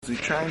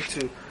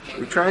Essentially what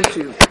we're trying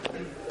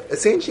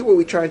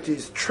to do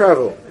is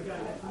travel.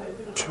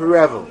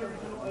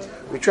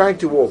 We're trying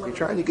to walk. We're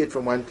trying to get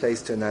from one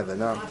place to another.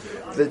 Now,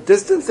 the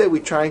distance that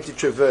we're trying to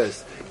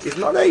traverse is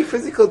not a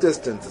physical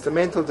distance. It's a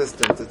mental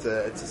distance. It's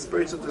a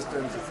spiritual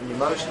distance. It's an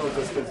emotional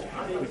distance.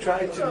 We're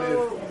trying to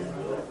move.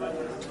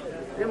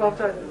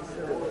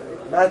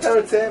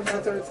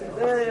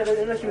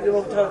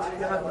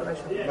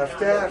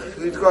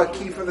 Who's got a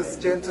key for this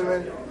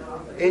gentleman?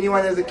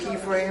 Anyone has a key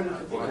for him?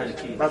 Do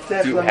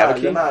you have a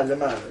key? No,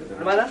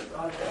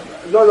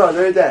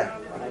 lay it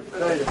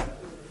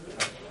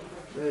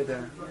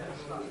down.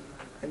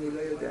 And you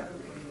lay it down.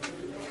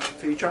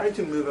 So you're trying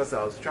to move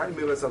ourselves. We're trying to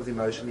move ourselves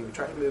emotionally. We're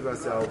trying to move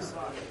ourselves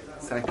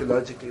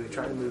psychologically. We're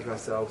trying to move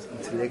ourselves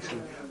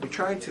intellectually. We're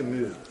trying to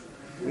move.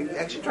 We're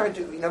actually trying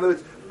to, in other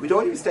words, we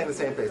don't even stay in the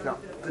same place. Now,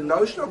 the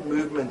notion of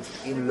movement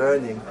in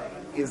learning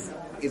is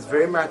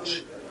very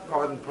much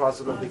part and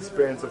parcel of the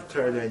experience of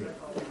Torah learning.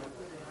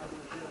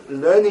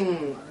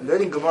 Learning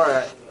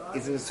Gemara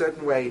is in a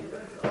certain way,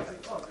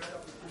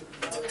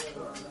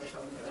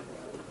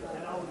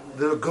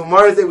 the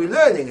Gemara that we're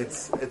learning,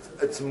 it's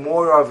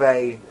more of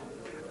the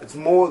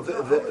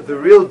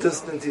real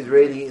distance is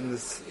really in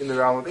the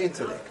realm of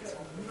intellect.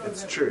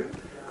 It's true.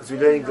 Because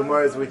we're learning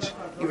Gemaras which,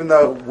 even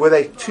though were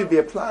they to be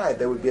applied,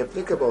 they would be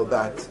applicable,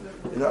 but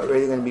they're not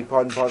really going to be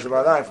part and parcel of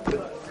our life.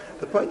 But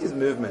the point is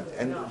movement,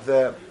 and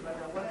the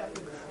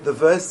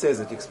verse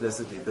says it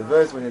explicitly. The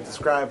verse, when it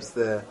describes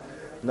the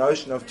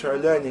notion of Torah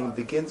learning,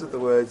 begins with the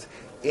words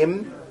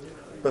Im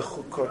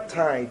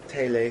bechukotai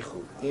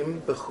telechu. Im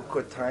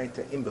bechukotai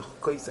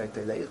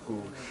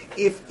telechu.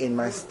 If in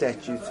my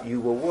statutes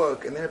you will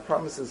walk, and then it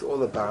promises all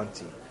the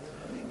bounty.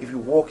 If you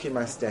walk in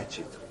my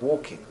statutes,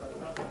 walking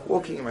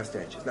in my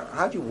statutes. Now,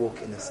 how do you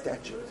walk in a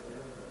statute?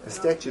 A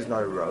statute is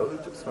not a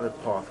road, it's not a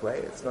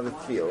pathway, it's not a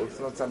field, it's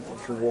not something you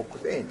can walk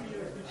within.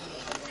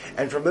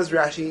 And from this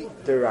Rashi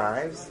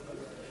derives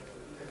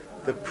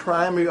the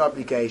primary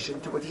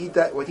obligation to what he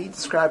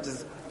describes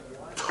as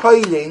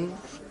toiling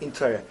in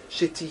Torah.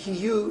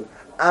 Shetihiyu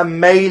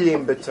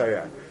ameilim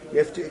b'Torah. You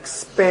have to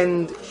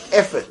expend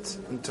effort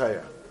in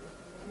Torah.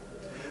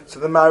 So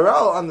the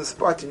Maharal on the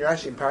spot in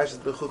Rashi in Parashas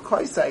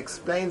Bechukoisa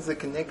explains the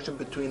connection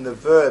between the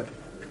verb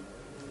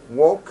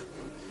walk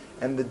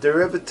and the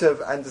derivative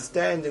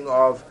understanding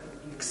of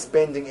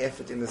expending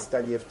effort in the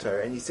study of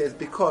Torah. And he says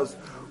because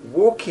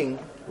walking,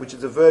 which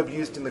is a verb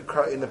used in the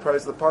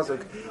prose of the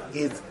pasuk,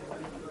 has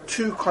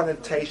two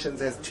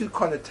connotations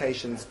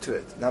to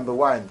it. Number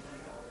one,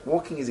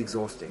 walking is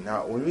exhausting.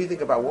 Now, when we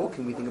think about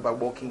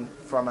walking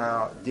from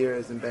our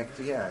deers and back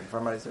to here. And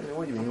from our,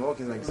 what do you mean?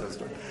 Walking is not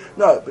exhausting.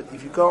 No, but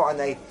if you go on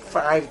a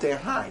 5-day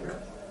hike,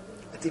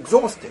 it's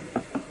exhausting.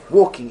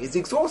 Walking is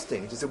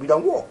exhausting. Just so we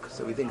don't walk,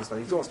 so we think it's not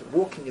exhausting.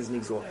 Walking is an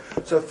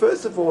exhausting. So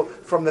first of all,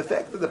 from the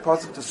fact that the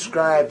pasuk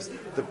describes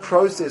the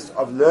process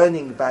of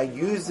learning by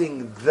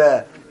using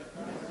the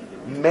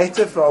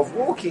metaphor of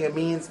walking, it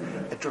means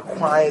it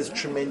requires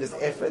tremendous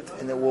effort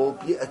and it will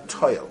be a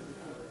toil.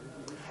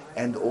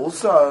 And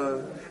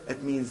also,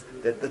 it means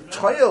that the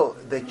toil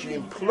that you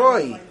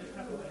employ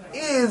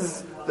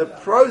is the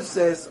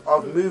process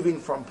of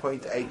moving from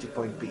point A to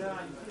point B.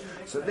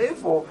 So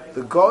therefore,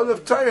 the goal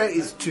of Torah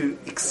is to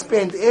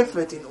expend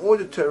effort in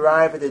order to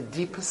arrive at a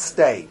deeper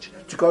stage,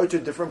 to go to a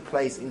different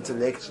place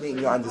intellectually in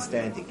your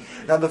understanding.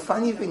 Now the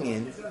funny thing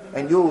is,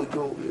 and you'll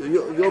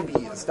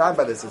be stunned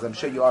by this, as I'm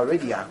sure you are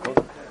already,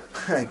 Yaakov.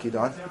 Get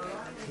on.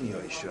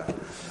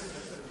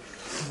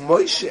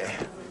 Moshe,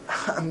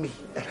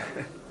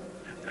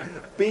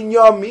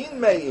 Binyamin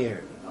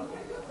Meir,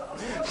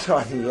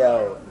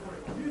 Daniel.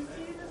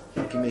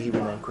 Give me a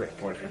Hebrew name quick.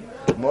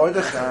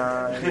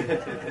 Mordechai.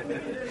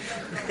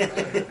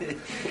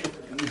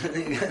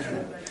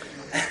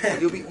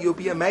 You'll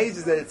be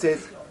amazed that it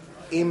says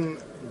im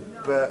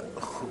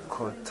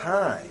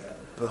bechukotai.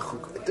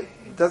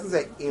 It doesn't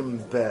say im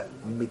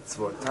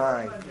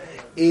bemitzvotai,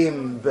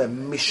 im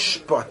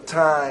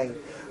bemishpotai,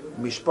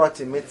 mishpat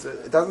and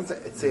mitzvah. It doesn't say.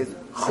 It says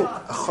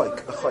chuk, a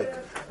choik.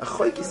 A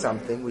choik is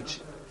something which,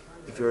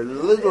 if you're a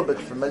little bit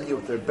familiar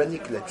with the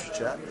rabbinic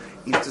literature,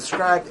 is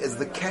described as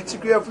the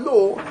category of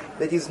law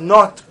that is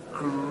not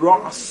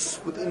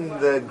within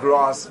the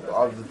grasp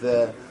of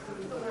the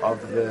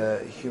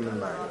human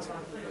mind.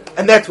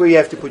 And that's where you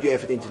have to put your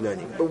effort into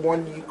learning. But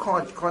when you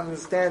can't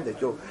understand it.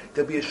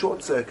 There'll be a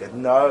short circuit.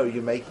 No,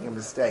 you're making a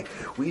mistake.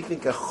 We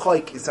think a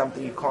choik is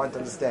something you can't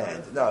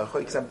understand. No, a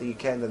choik is something you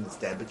can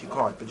understand, but you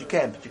can't. But you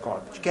can, but you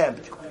can't, but you can,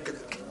 but you can't.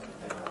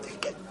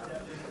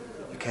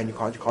 You can, you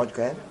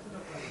can.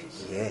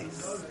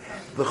 Yes.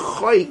 The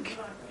choik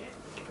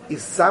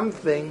is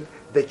something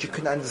that you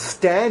can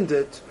understand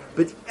it,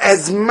 but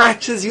as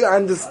much as you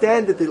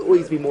understand it, there'll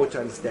always be more to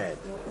understand.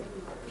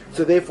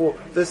 So therefore,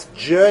 this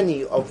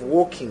journey of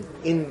walking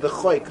in the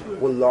choik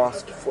will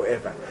last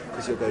forever,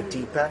 because you'll go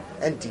deeper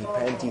and deeper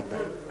and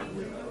deeper.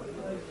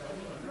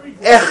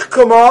 Ech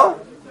kama,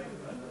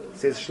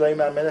 says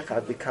Shlomo HaMelech,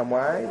 I've become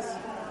wise,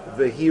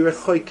 v'hi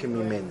rechoikim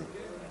mimeni,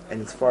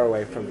 and it's far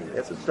away from me.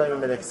 That's what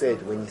Shlomo HaMelech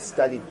said when he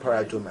studied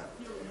Paraduma.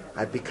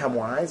 I've become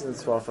wise, and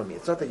it's far from me.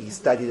 It's not that he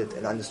studied it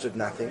and understood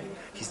nothing.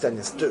 He studied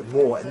and understood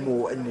more and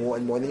more and more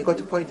and more. And then he got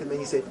to a point, and then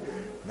he said,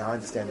 now I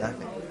understand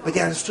nothing. But he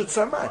understood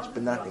so much,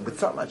 but nothing. But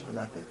so much, but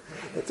nothing.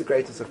 That's the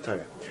greatness of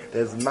Torah.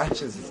 There's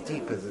much as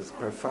deep, as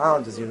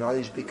profound as your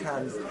knowledge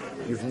becomes,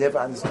 you've never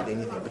understood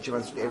anything, but you've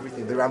understood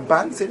everything. The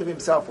Ramban said of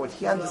himself, what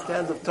he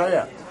understands of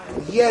Torah,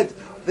 he had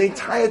the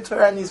entire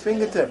Torah in his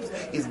fingertips,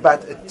 is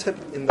but a tip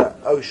in the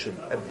ocean,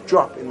 a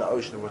drop in the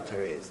ocean of what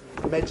Torah is.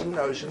 Imagine an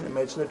ocean,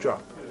 imagine a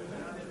drop.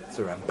 It's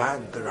the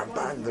Ramban, the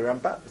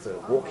Ramban. It's a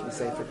walking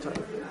Sefer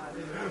Torah.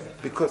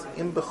 Because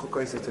in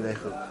B'chukois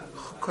Telechu,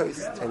 Chukois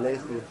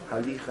Telechu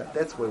Halicha,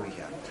 that's where we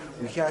are.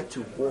 We have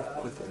to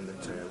walk within the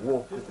Torah,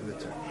 walk within the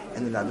Torah.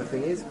 And another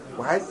thing is,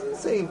 why is it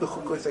saying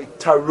B'chukois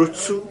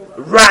Tarutsu,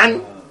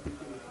 run?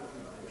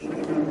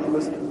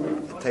 Because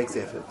it takes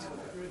effort,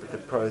 but the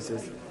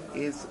process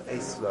is a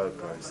slow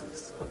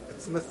process.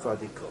 It's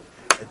methodical.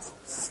 It's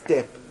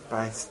step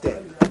by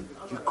step.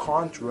 You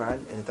can't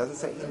run, and it doesn't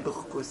say in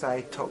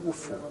B'chukois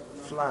Ta'ufu,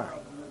 fly.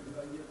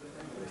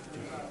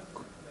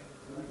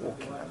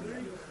 Walking.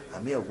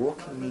 Amir,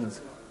 walking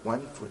means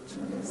 1 foot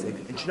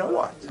second. And do you know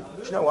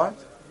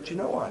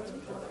what?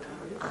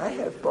 I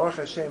have, Baruch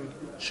Hashem,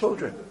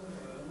 children.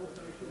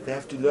 They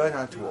have to learn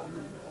how to walk.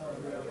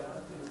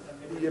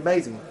 It's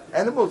amazing.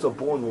 Animals are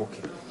born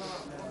walking.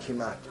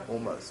 Kimat,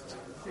 almost.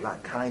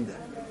 Like, kinda.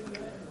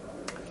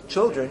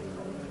 Children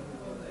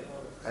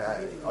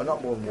are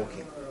not born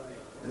walking.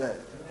 No,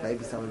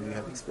 maybe some of you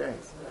have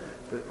experience.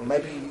 But, or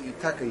maybe you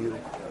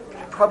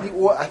probably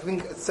all, I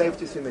think it's safe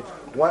to assume that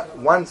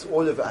once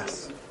all of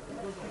us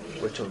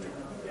were children.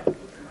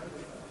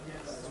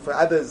 For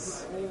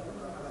others,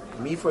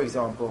 me for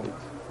example,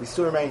 we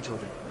still remain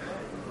children.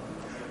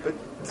 But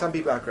some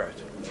people outgrow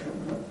it.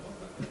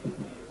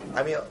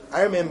 I mean,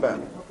 I remember,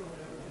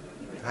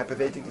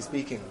 hypothetically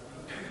speaking,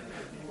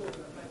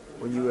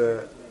 when you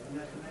were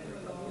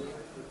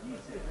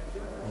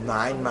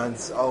 9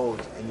 months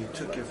old and you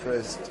took your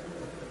first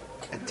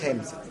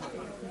attempts at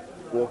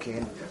walking,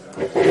 and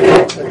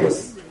it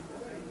was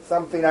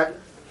something like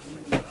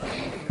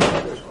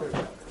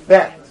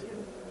that.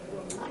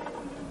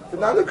 But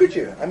now look at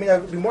you. I mean,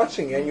 I've been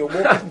watching you and you're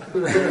walking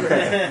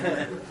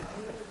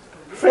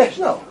fresh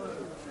now.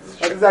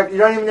 It's like you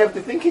don't even have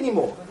to think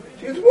anymore.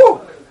 You just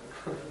walk.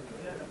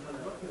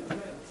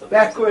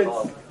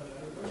 Backwards.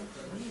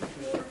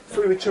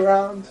 Switch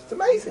around. It's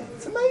amazing.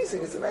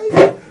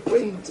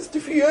 When just a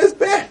few years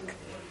back,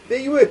 there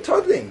you were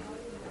toddling.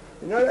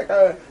 You know, like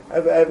I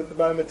have at the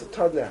moment a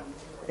toddler.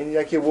 And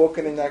you're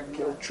walking and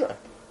you'll trip.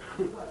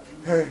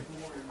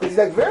 He's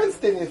like very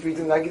unsteady in his feet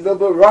and like he's a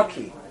little bit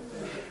rocky.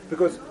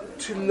 Because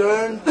to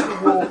learn to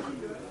walk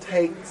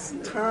takes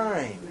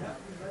time.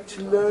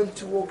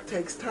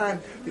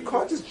 You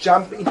can't just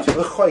jump into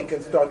the choik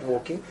and start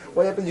walking.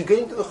 What happens, you get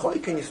into the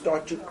choik and you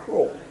start to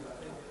crawl.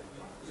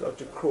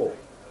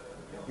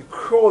 You're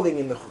crawling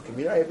in the chukim.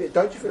 You know,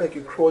 don't you feel like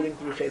you're crawling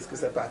through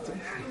Cheskas Abatim?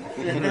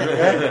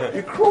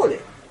 You're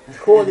crawling,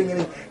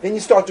 and then you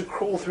start to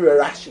crawl through a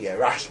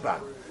Rashba.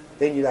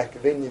 Then you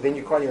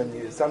can't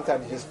even.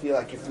 Sometimes you just feel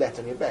like you're flat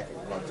on your back and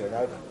you can't turn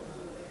over.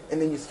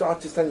 And then you start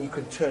to suddenly you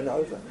can turn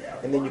over,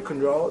 and then you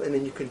can roll, and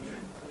then you can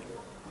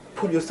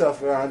pull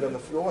yourself around on the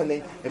floor, and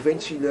then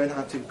eventually learn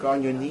how to go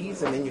on your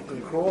knees, and then you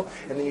can crawl,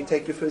 and then you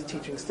take your first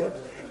teaching steps,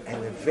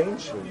 and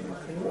eventually you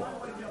can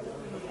walk.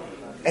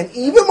 And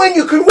even when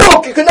you can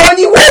walk, you can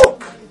only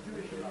walk.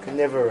 You can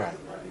never run.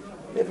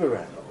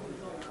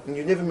 And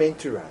you're never meant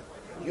to run.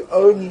 You're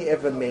only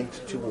ever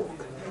meant to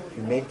walk.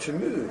 You're meant to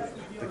move,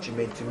 but you're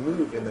meant to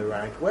move in the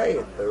right way,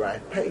 at the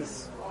right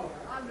pace.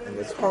 And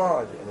it's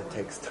hard, and it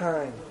takes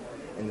time,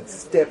 and it's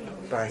step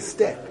by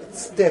step.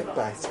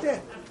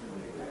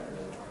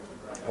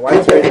 I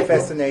once read a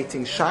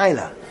fascinating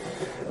Shaila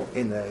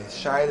in the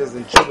Shailas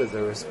and Chuvas,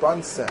 a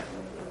response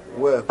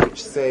work,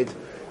 which said,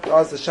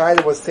 as the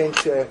Shaila was sent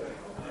to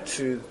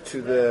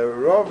the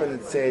Rav, and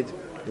it said,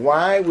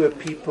 why were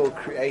people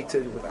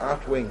created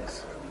without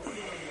wings?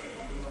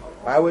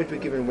 Why weren't we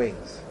given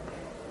wings?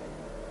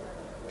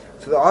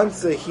 So the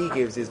answer he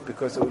gives is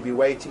because it would be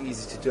way too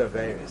easy to do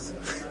Averis.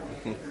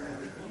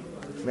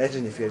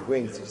 Imagine if you had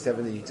wings, you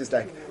just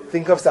like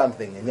think of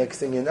something, and next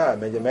thing you know,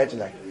 imagine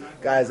like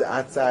guys are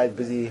outside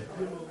busy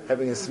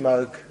having a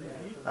smoke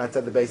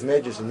outside the base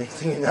medrash, and next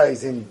thing you know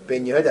he's in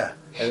Ben Yehuda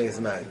having a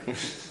smoke.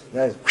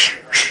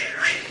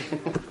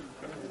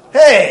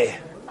 Hey!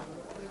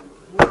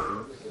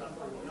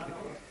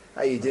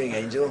 How you doing,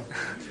 Angel?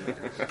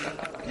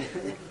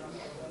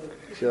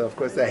 Sure, of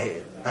course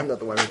I'm not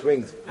the one with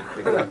wings.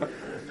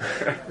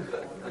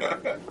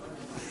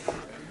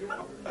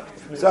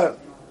 So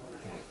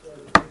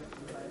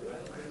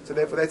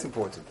therefore that's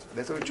important.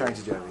 That's what we're trying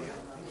to do over here.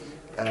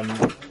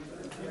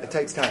 It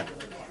takes time.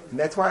 And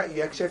that's why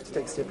you actually have to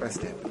take step by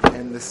step.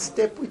 And the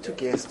step we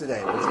took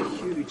yesterday was a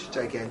huge,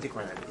 gigantic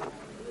one.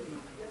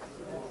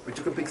 We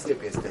took a big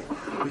step yesterday.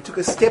 We took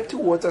a step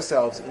towards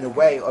ourselves in a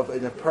way of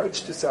an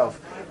approach to self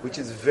which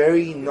is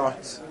very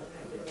not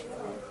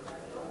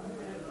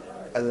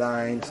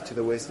aligned to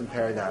the Western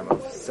paradigm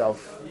of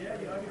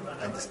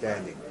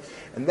self-understanding.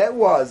 And that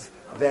was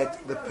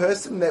that the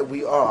person that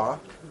we are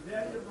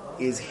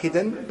is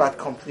hidden but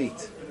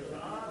complete.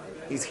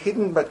 He's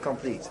hidden but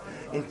complete.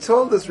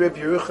 Until this Reb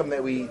Yerucham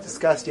that we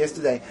discussed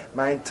yesterday,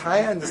 my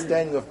entire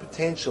understanding of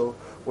potential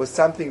was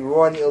something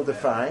raw and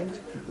ill-defined,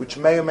 which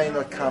may or may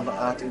not come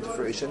out into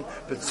fruition,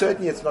 but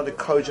certainly it's not a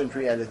cogent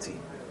reality.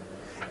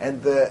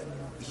 And the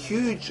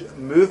huge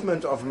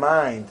movement of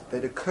mind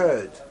that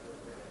occurred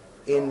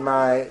in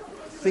my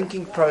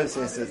thinking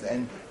processes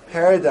and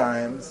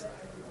paradigms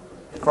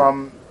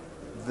from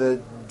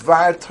the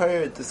Dvar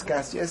Torah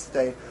discussed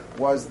yesterday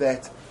was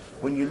that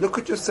when you look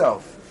at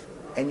yourself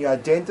and you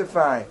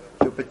identify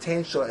your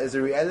potential as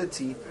a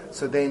reality,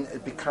 so then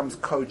it becomes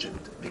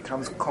cogent, it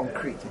becomes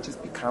concrete, it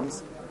just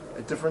becomes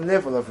a different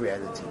level of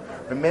reality.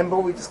 Remember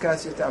what we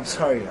discussed yesterday? I'm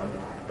sorry, I'm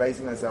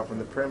basing myself on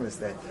the premise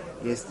that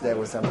yesterday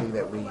was something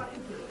that we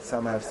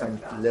somehow have some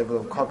level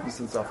of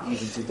cognizance of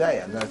even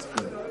today. I know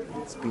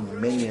it's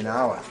been many an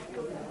hour.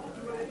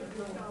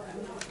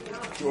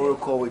 Do you all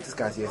recall what we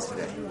discussed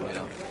yesterday?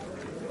 Yeah.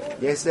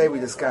 Yesterday we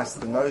discussed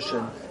the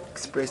notion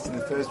expressed in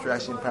the first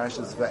Rashi in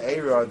Parashas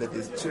Va'era that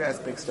there's two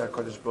aspects to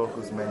HaKadosh Baruch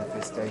Hu's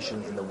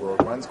manifestation in the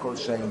world. One's called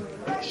Shem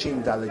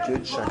Daled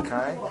Yud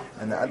Shakai,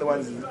 and the other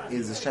one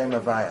is the Shem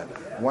Havaya.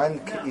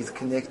 One is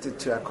connected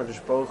to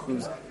HaKadosh Baruch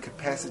Hu's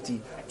capacity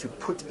to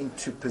put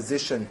into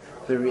position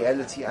the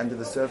reality under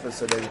the surface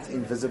so that it's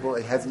invisible,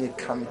 it hasn't yet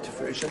come to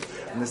fruition.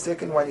 And the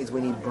second one is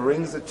when he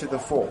brings it to the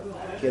fore.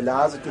 He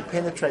allows it to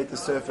penetrate the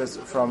surface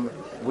from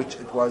where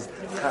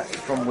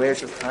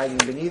it was hiding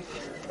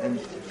beneath, and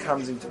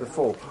comes into the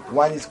fore.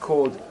 One is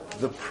called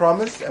the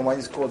promise, and one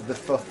is called the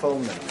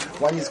fulfillment.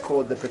 One is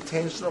called the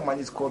potential, and one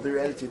is called the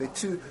reality. They're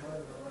two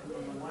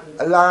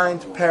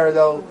aligned,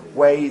 parallel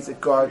ways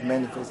that God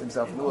manifests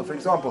Himself in the world. For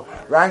example,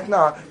 right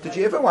now, did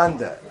you ever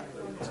wonder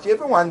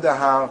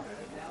how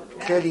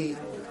clearly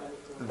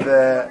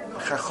the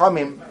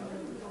Chachamim,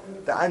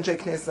 the Anshe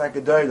Knesset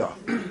HaGedolah,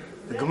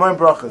 the Gemara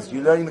Brachas, you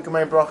learning the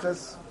Gemara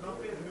Brachas?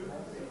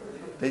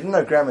 They didn't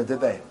know grammar, did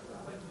they?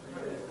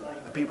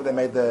 People that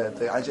made the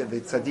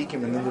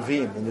tzaddikim and the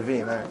Nevi'im.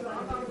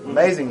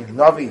 Amazing.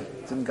 Navi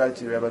didn't go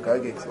to Rabbi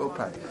Gogek's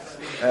Ulpan.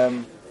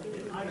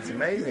 It's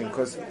amazing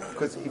because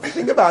if you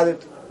think about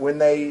it, when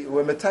they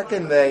were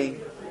metaken the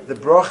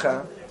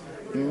bracha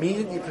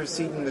immediately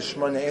preceding the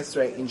Shemona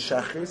Esrei in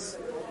Shachris,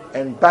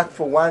 and back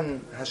for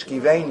one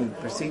Hashkiveni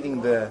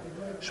preceding the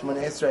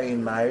Shemona Esrei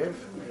in Ma'ariv,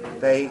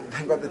 they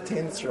got the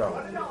 10th row.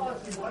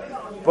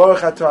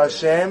 Baruch Ato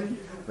Hashem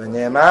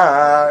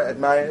v'ne'emar at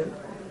Ma'ariv.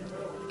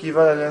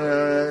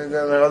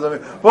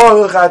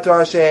 Baruch Ato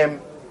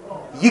Hashem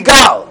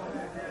Yigal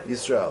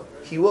Yisrael.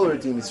 He will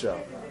redeem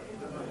Israel.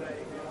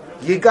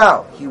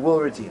 Yigal, He will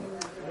redeem.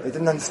 They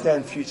didn't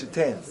understand future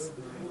tense.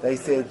 They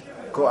said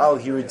Goal,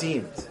 He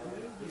redeemed.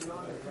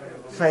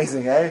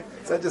 Amazing, eh?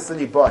 Such a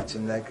silly botch,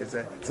 and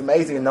it's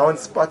amazing, and no one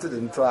spotted it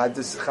until I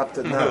just chapped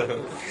it now.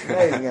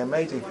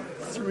 Amazing.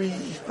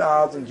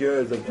 3,000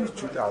 years of Jews,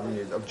 2,000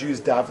 years of Jews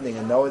davening,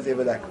 and no one's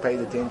ever paid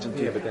attention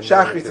to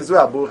Shachris as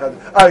well.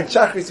 In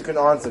Shachris you can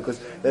answer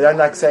because they don't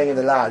like saying it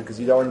aloud because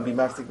you don't want to be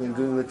mafsik when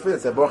Google it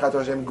first. So Baruch Ato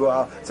Hashem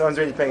Goal. Someone's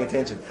really paying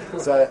attention.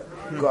 So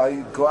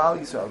Goal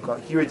Israel.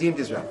 He redeemed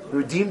Israel. He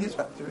redeemed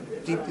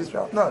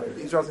Israel. No,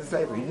 Israel's in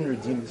slavery. He didn't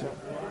redeem Israel.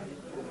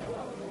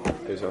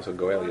 There's also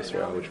Goel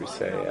Yisrael, which we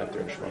say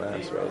after Shemona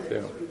Esrei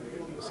too.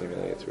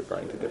 Seemingly it's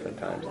referring to different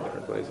times and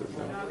different places.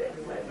 No?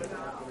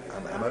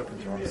 I'm open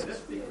to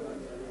answers.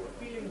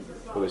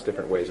 Well, there's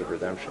different ways of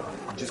redemption.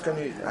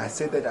 I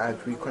said that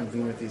I'd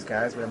reconvene with these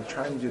guys, but I'm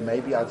trying to do,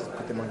 maybe I'll just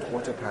put them on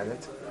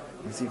autopilot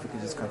and see if we can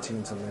just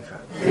continue to live.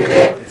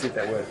 Let's see if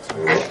that works.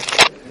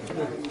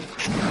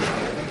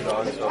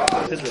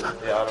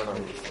 Yeah, I don't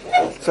know.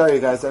 Sorry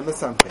guys, I missed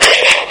something.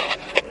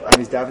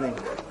 He's davening.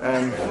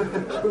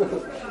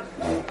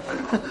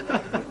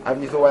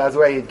 Avni thought while I was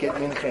away he'd get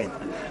minchen.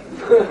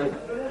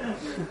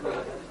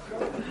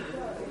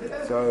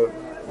 So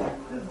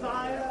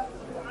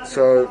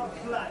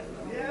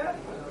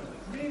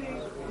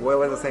what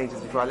was I saying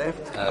just before I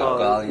left?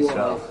 Gal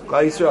Yisrael.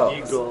 Gal Yisrael.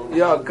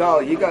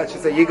 Yigal. I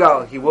should say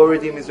Yigal. He will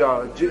redeem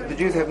Israel. The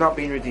Jews have not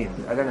been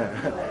redeemed. I don't know.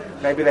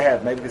 Maybe they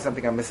have. Maybe there's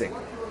something I'm missing.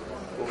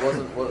 We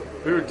were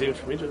redeemed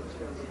from Egypt.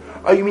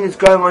 Oh, you mean it's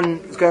going on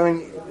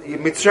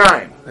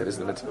Mitzrayim? That is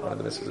one of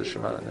the mitzvahs of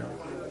Shemona now.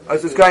 Oh,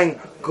 so it's going,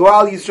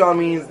 Goal Yisrael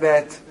means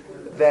that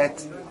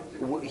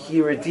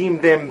He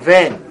redeemed them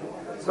then.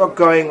 It's not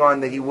going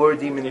on that He will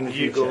redeem them in the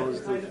future. Yigal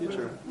is the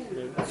future.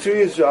 Tzur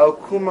Yisrael,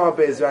 Kumar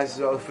Be'ezras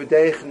Yisrael,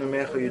 F'deich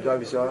Numecha Yudav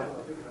Yisrael.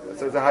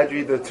 So how do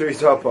you read the Tzur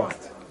Yisrael part?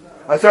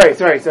 Oh, sorry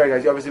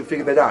guys, you obviously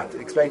figured that out.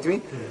 Explain to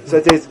me. So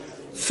it says,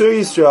 Tzur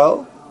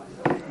Yisrael,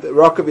 the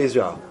rock of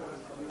Israel.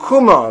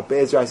 Kumar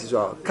Be'ezras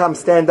Yisrael, come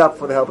stand up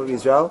for the help of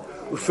Israel.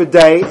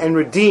 Ufedei, and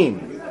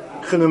redeem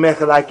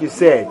Chenumecha, like you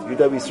said,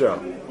 Yudav Yisrael.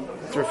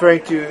 It's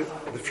referring to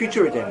the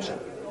future redemption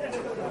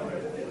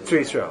to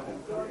Israel.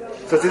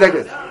 So it's like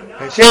this: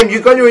 Hashem,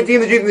 you're going to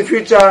redeem the Jews in the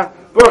future.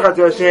 Baruch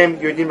Ato Hashem,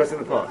 you redeemed us in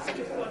the past.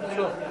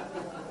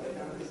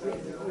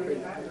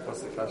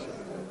 What's the question?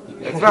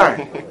 That's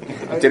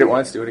fine. Did it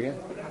once, do it again.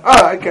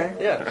 Oh, okay.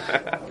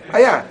 Yeah. Oh,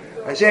 yeah.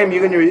 Hashem,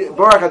 you're going to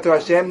Baruch Atah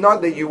Hashem,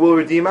 not that you will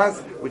redeem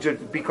us, which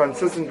would be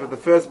consistent with the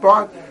first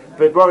part,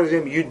 but Baruch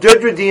Hashem, you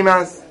did redeem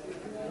us.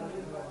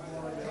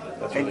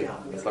 That's really,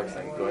 it's like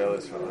saying Goel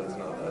Israel is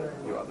not that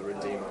you are the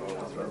Redeemer of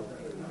Israel.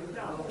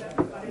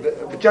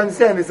 But you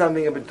understand there's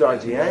something a bit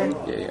dodgy, eh?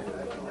 Yeah.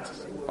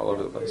 It's all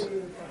over the place. A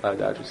lot of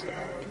dodgy stuff.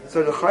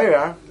 So the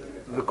Chayra,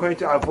 according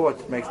to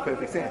Avot, makes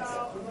perfect sense.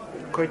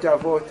 According to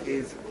Avot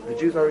is the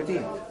Jews are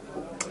redeemed.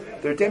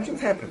 The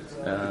redemption's happened.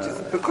 Which is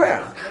the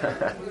Koyach.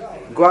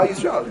 Goal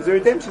Yisrael. There's a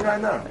redemption right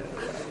now.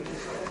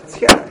 It's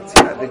here.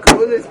 The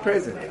Geula is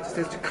present. It just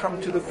has to come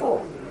to the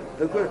fore.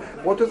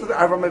 What was it?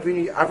 Avram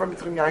Avinu, Avram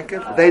Yitzchak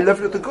Yaakov? They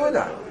lived with the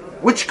Geula.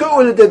 Which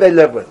Geula did they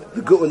live with?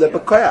 The Geula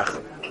B'Koyach.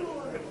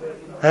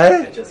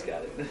 Huh? I just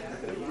got it.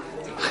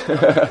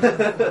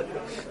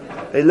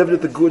 They lived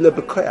with the Geula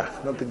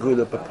B'Koyach, not the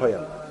Geula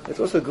B'Poyach. It's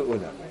also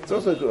Geula. It's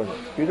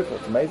beautiful.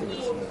 It's amazing.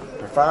 It's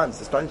profound.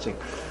 It's astonishing.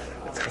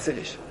 It's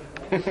Hasidish.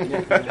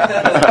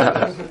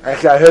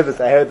 Actually, I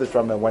heard this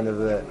from one of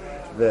the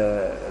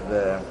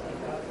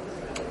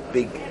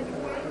big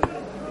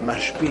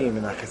mashpim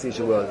in the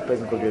Hasidic world. The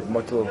person called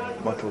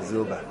Motel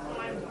Zilber.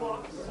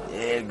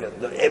 Er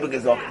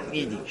gesagt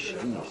Yiddish.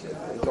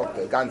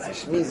 Sagt ganze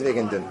Schmies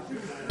wegen dem.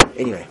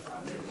 Anyway,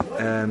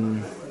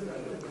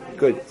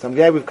 good. So I'm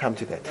glad we've come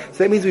to that.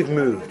 So that means we've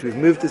moved. We've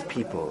moved as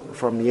people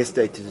from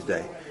yesterday to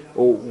today.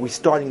 Or we're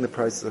starting the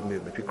process of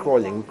movement. We're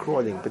crawling,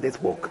 but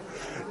let's walk.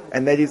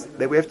 And that is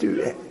that we have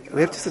to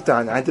sit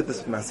down. I did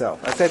this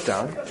myself. I sat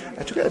down.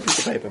 I took out a piece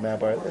of paper. May I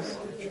borrow this?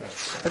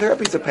 I took out a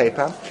piece of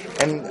paper,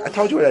 and I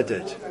told you what I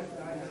did.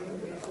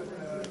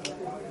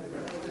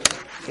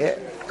 Yeah,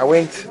 I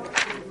went.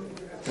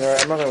 No,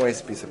 I'm not going to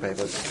waste a piece of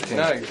paper.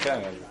 No, you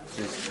can.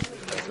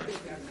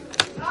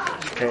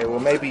 Okay, well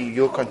maybe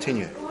you'll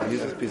continue.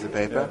 Use this piece of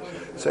paper.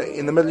 So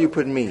in the middle you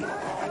put me,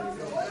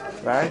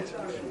 right?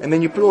 And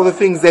then you put all the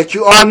things that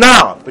you are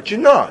now, but you're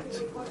not.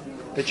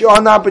 That you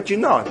are now, but you're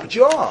not. But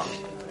you are.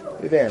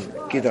 Then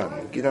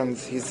Gidon.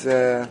 He's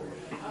a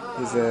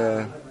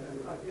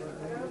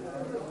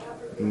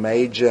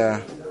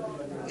major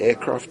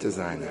aircraft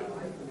designer.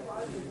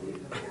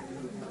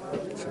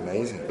 It's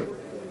amazing.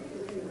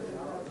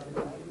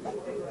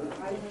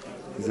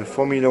 He's a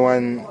Formula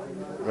One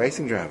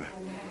racing driver.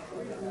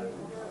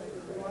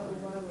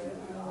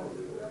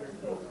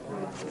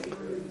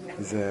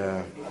 He's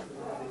a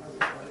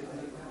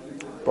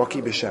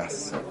Boki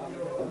B'Shas.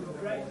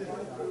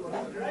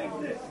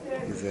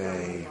 He's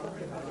a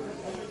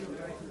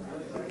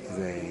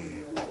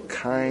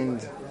kind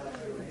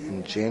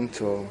and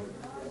gentle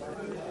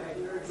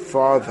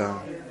father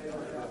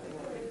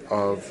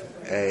of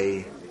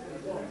a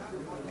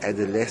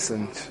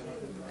adolescent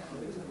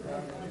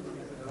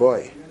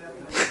boy.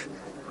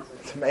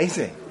 It's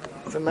amazing.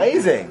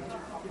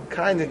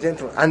 Kind and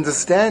gentle,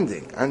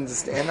 understanding.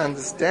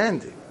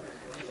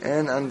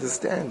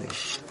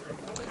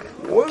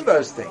 All of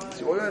those things.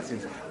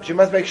 But you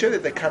must make sure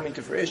that they come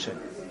into fruition.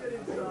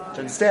 To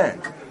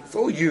understand, it's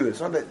all you. It's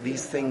not that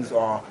these things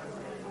are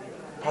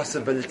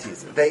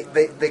possibilities.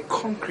 They're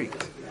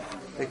concrete.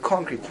 They're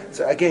concrete.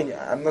 So again,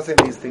 I'm not saying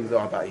these things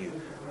are about you,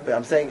 but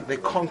I'm saying they're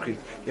concrete.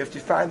 You have to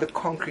find the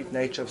concrete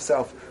nature of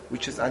self,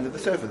 which is under the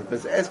surface. But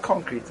it's as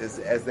concrete as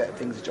that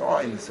things which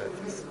are in the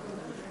surface.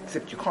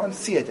 Except you can't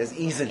see it as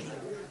easily.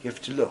 You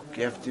have to look.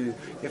 You have to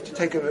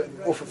take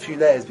off a few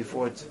layers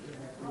before it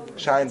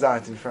shines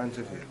out in front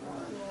of you.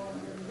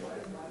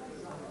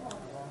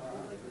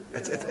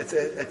 It's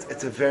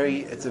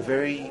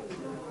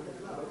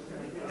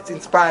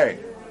inspiring.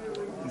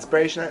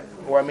 Inspiration,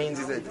 what it means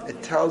is that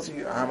it tells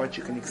you how much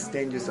you can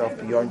extend yourself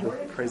beyond your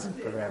present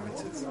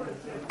parameters.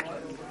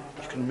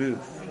 You can move.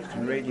 You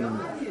can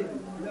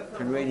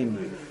really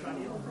move.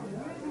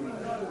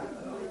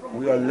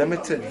 We are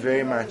limited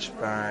very much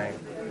by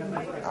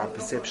our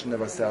perception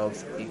of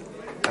ourselves.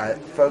 By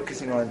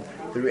focusing on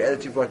the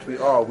reality of what we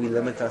are, we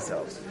limit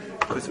ourselves.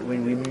 Because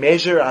when we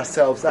measure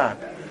ourselves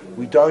up,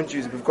 we don't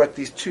use it. We've got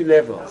these two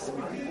levels.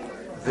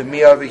 The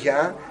me over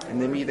here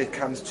and the me that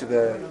comes to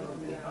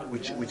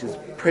which is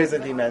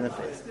presently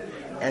manifest.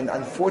 And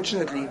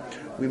unfortunately,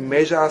 we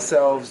measure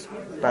ourselves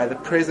by the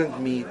present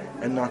me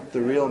and not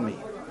the real me.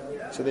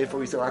 So therefore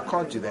we say, well, I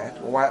can't do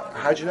that. Well,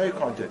 how do you know you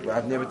can't do it? Well,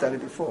 I've never done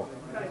it before.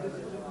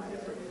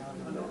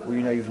 Well,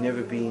 you've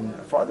never been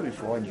a father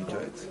before and you do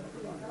it.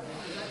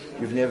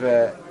 You've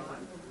never...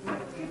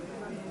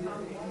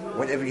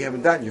 Whatever you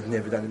haven't done, you've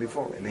never done it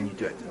before. And then you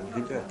do it. And you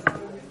can do it.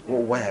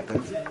 Well, what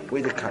happened?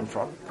 Where did it come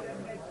from?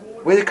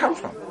 Where did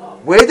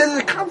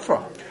it come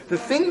from? The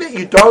thing that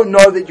you don't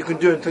know that you can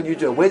do until you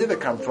do it, where did it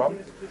come from?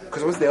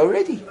 Because it was there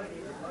already.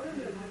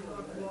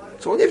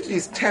 So all you have to do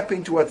is tap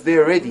into what's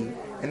there already,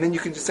 and then you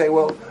can just say,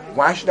 well,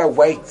 why should I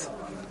wait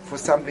for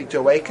something to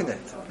awaken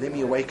it? Let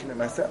me awaken it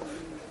myself.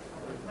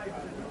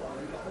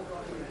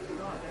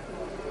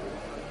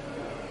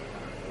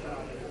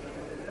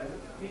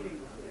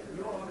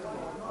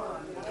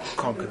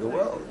 Conquer the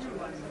world.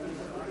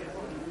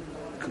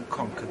 You can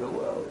conquer the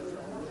world.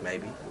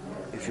 Maybe.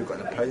 If you've got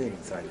Napoleon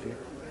inside of you.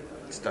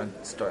 just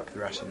don't start up the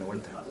rush in the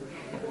winter.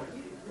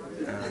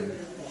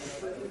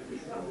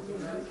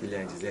 He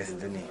learned his lesson,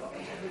 didn't he?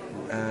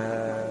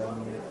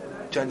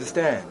 To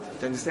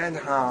understand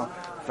how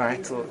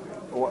vital.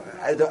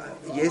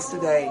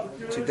 Yesterday,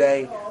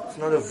 today, it's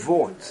not a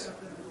vort.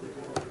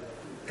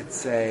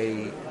 It's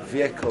a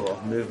vehicle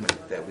of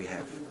movement that we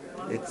have.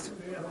 Let's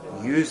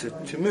use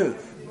it to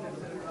move.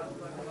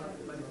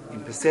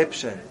 In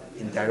perception,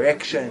 in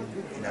direction,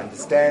 in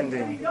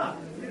understanding.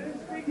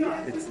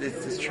 Let's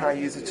just try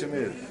and use it to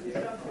move.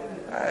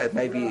 It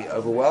may be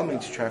overwhelming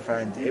to try and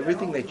find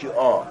everything that you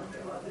are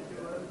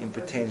in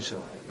potential,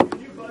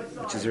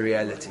 which is a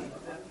reality.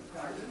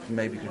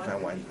 Maybe you can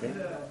find one thing.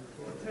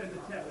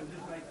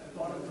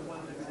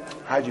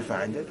 How do you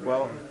find it?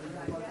 Well,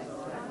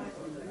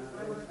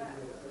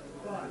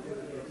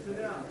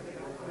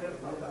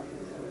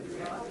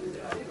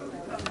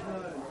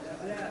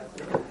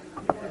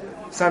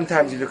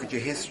 sometimes you look at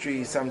your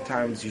history,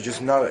 sometimes you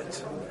just know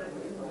it.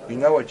 You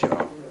know what you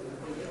are.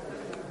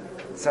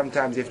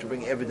 Sometimes you have to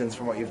bring evidence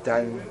from what you've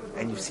done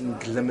and you've seen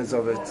glimmers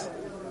of it.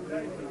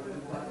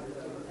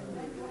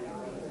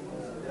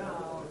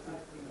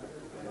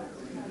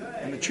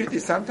 And the truth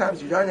is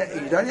sometimes you don't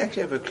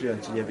actually have a clue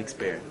until you have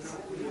experience.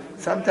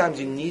 Sometimes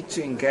you need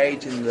to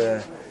engage in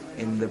the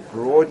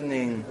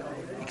broadening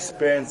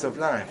experience of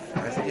life.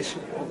 I said,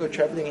 we'll go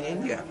traveling in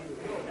India.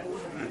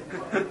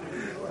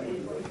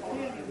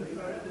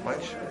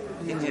 What?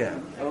 India.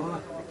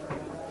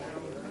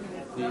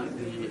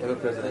 The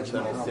ever-present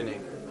internal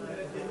cynic.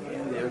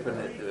 The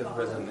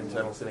ever-present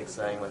internal cynic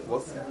saying, like,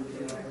 what's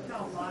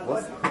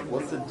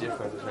the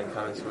difference between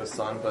coming to a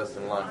signpost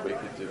in life where you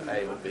could do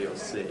A or B or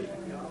C,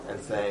 and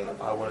saying,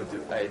 I want to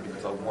do A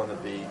because I want to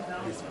be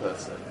this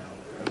person,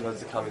 as opposed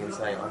to coming and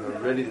saying, I'm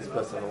already this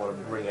person and I want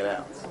to bring it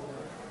out.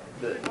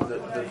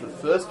 The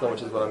first one,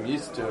 which is what I'm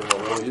used to and what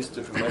we're all used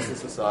to from Western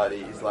society,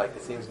 is like,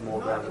 it seems more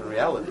grounded in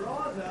reality.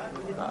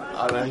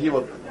 I hear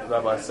what the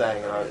Rabbi's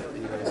saying, and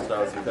yesterday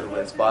I was incredibly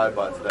inspired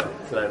by it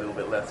today a little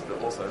bit less,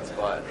 but also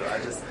inspired.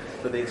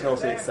 But the internal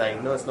cynic is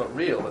saying, no, it's not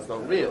real.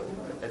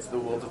 It's the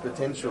world of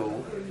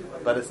potential,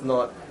 but it's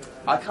not.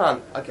 I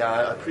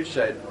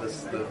appreciate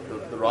this,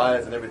 the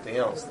riots and everything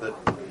else, that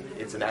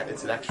it's an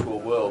actual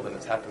world and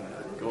it's happened.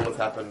 All has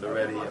happened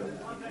already, and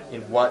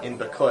in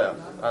Bakoya.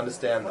 I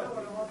understand that,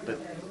 but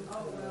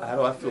how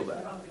do I feel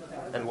that?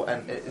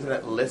 And isn't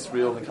that less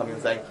real than coming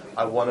and saying,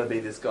 I want to be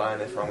this guy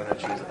and therefore I'm going to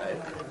choose A?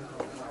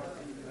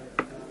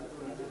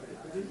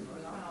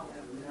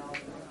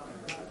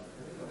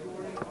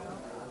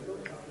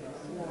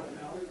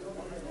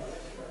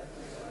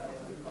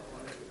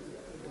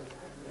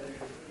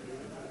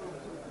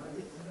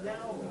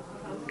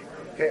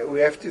 Okay, we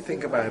have to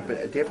think about it, but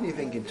I definitely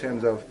think in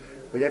terms of,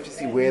 we have to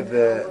see where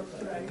the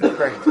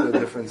practical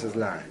differences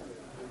lie.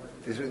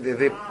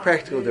 There are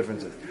practical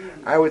differences.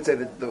 I would say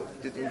that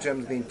in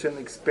terms of the internal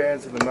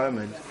experience of the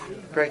moment,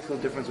 the practical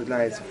difference would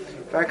lie is,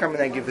 if I come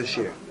and I give the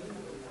shir,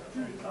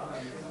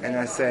 and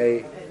I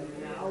say,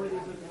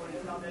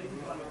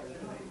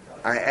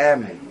 I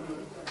am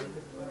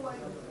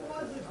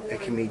a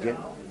comedian,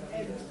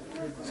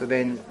 so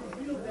then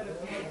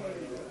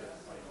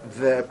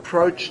the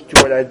approach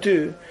to what I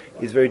do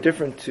is very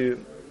different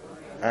to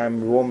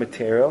raw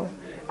material,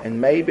 and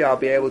maybe I'll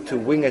be able to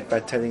wing it by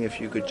telling a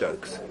few good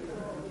jokes.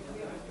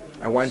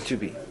 I want to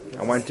be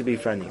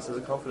funny. This is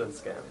a confidence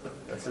scam.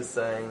 That's just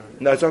saying...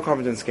 No, it's not a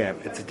confidence scam.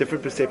 It's a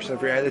different perception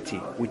of reality,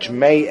 which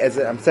may,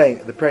 I'm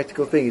saying, the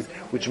practical thing is,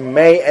 which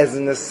may, as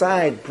an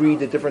aside,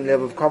 breed a different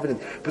level of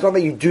confidence. But it's not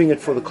that you're doing it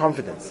for the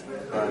confidence.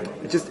 Right.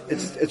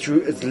 It's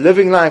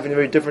living life in a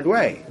very different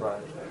way.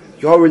 Right.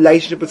 Your whole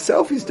relationship with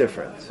self is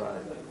different.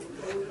 Right.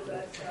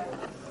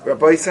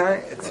 Rabbi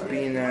Isai, it's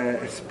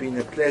been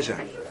a pleasure.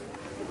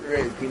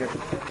 Really, it's been a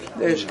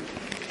pleasure.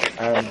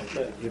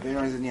 If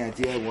anyone has any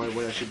idea what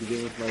I should be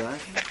doing with my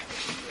life,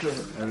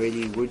 I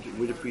really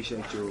would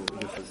appreciate your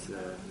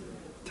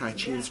Tai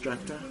Chi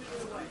instructor.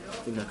 I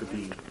think I could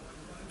be,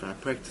 if I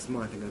practice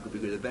more, I think I could be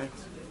good at that.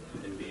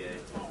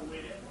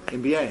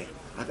 NBA.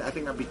 I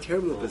think I'd be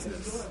terrible at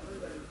business.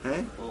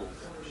 Huh?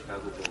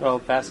 Oh,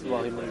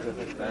 basketball, he means, I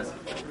think.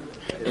 Basketball.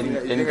 You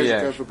think I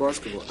should go for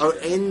basketball? Oh,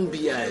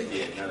 NBA.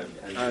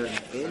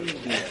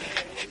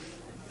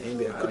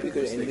 NBA. I could be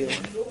good at NBA.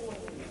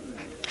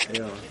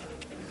 Yeah.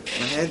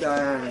 My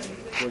head-eye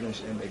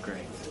coordination ain't that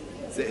great.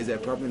 Is that a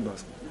problem in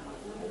basketball?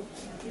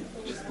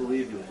 Just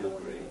believe you'll feel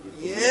great.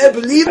 Yeah,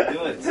 believe it.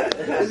 Do it.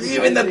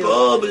 Believe in the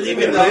ball. Believe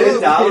in the Write it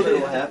down, ball.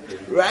 it'll happen.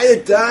 Write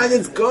it down.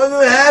 It's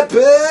gonna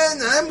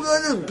happen. I'm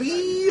gonna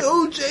be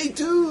OJ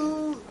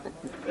too.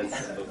 That's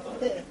football.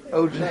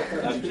 OJ.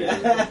 I'm Jay.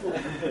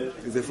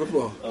 Is it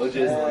football? OJ's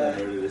the one that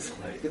murdered his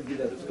life.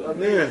 I'm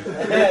here.